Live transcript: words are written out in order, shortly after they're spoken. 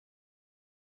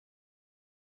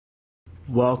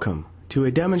Welcome to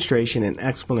a demonstration and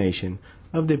explanation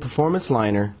of the Performance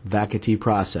Liner Vac-A-Tee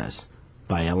process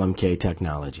by LMK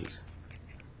Technologies.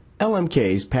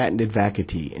 LMK's patented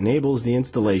Vac-A-Tee enables the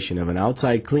installation of an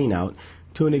outside cleanout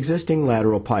to an existing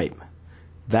lateral pipe.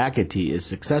 Vac-A-Tee is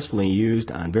successfully used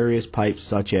on various pipes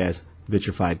such as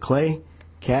vitrified clay,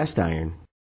 cast iron,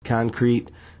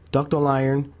 concrete, ductile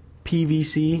iron,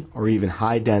 PVC, or even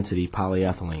high-density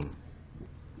polyethylene.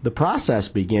 The process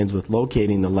begins with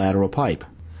locating the lateral pipe.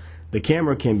 The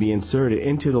camera can be inserted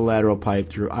into the lateral pipe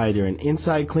through either an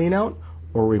inside cleanout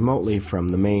or remotely from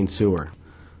the main sewer.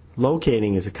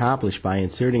 Locating is accomplished by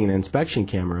inserting an inspection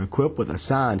camera equipped with a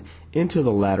sonde into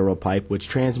the lateral pipe, which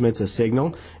transmits a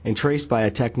signal and traced by a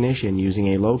technician using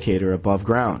a locator above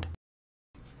ground.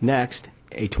 Next,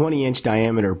 a 20-inch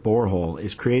diameter borehole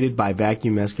is created by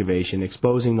vacuum excavation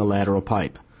exposing the lateral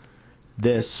pipe.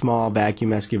 This small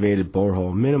vacuum excavated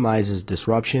borehole minimizes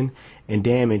disruption and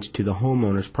damage to the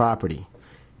homeowner's property.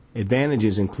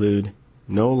 Advantages include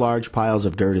no large piles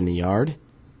of dirt in the yard,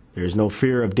 there is no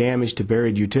fear of damage to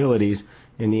buried utilities,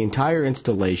 and the entire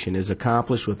installation is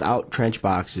accomplished without trench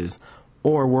boxes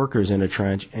or workers in a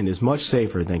trench and is much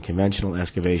safer than conventional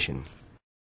excavation.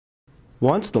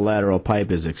 Once the lateral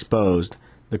pipe is exposed,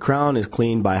 the crown is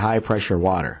cleaned by high-pressure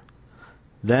water.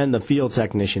 Then the field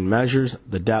technician measures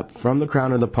the depth from the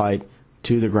crown of the pipe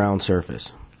to the ground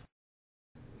surface.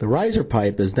 The riser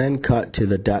pipe is then cut to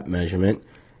the depth measurement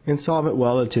and solvent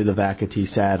welded to the Vac-A-Tee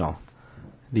saddle.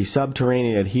 The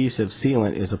subterranean adhesive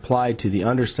sealant is applied to the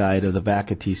underside of the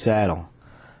Vac-A-Tee saddle.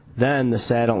 Then the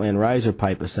saddle and riser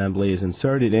pipe assembly is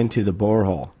inserted into the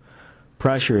borehole.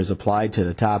 Pressure is applied to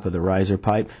the top of the riser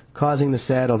pipe, causing the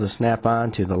saddle to snap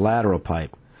onto the lateral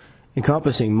pipe,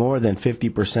 encompassing more than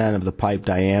 50% of the pipe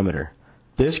diameter.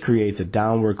 This creates a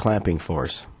downward clamping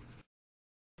force.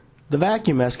 The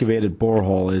vacuum excavated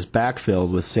borehole is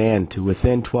backfilled with sand to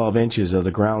within 12 inches of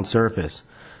the ground surface.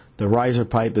 The riser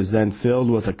pipe is then filled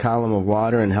with a column of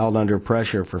water and held under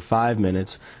pressure for 5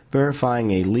 minutes,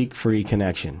 verifying a leak-free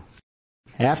connection.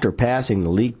 After passing the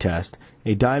leak test,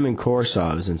 a diamond core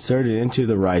saw is inserted into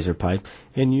the riser pipe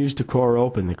and used to core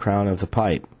open the crown of the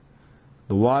pipe.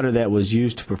 The water that was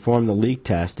used to perform the leak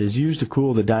test is used to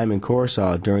cool the diamond core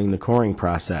saw during the coring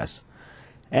process.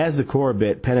 As the core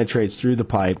bit penetrates through the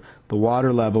pipe, the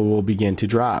water level will begin to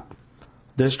drop.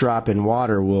 This drop in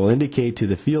water will indicate to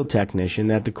the field technician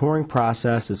that the coring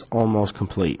process is almost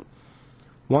complete.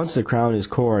 Once the crown is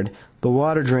cored, the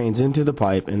water drains into the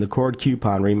pipe and the cored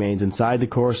coupon remains inside the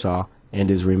core saw and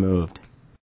is removed.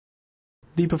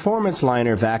 The Performance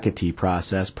Liner Vac-A-Tee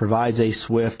process provides a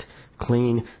swift,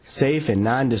 clean, safe, and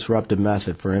non-disruptive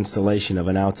method for installation of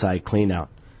an outside cleanout.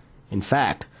 In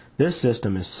fact, this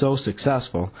system is so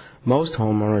successful, most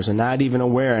homeowners are not even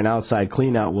aware an outside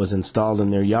cleanout was installed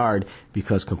in their yard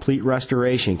because complete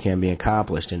restoration can be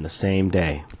accomplished in the same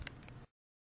day.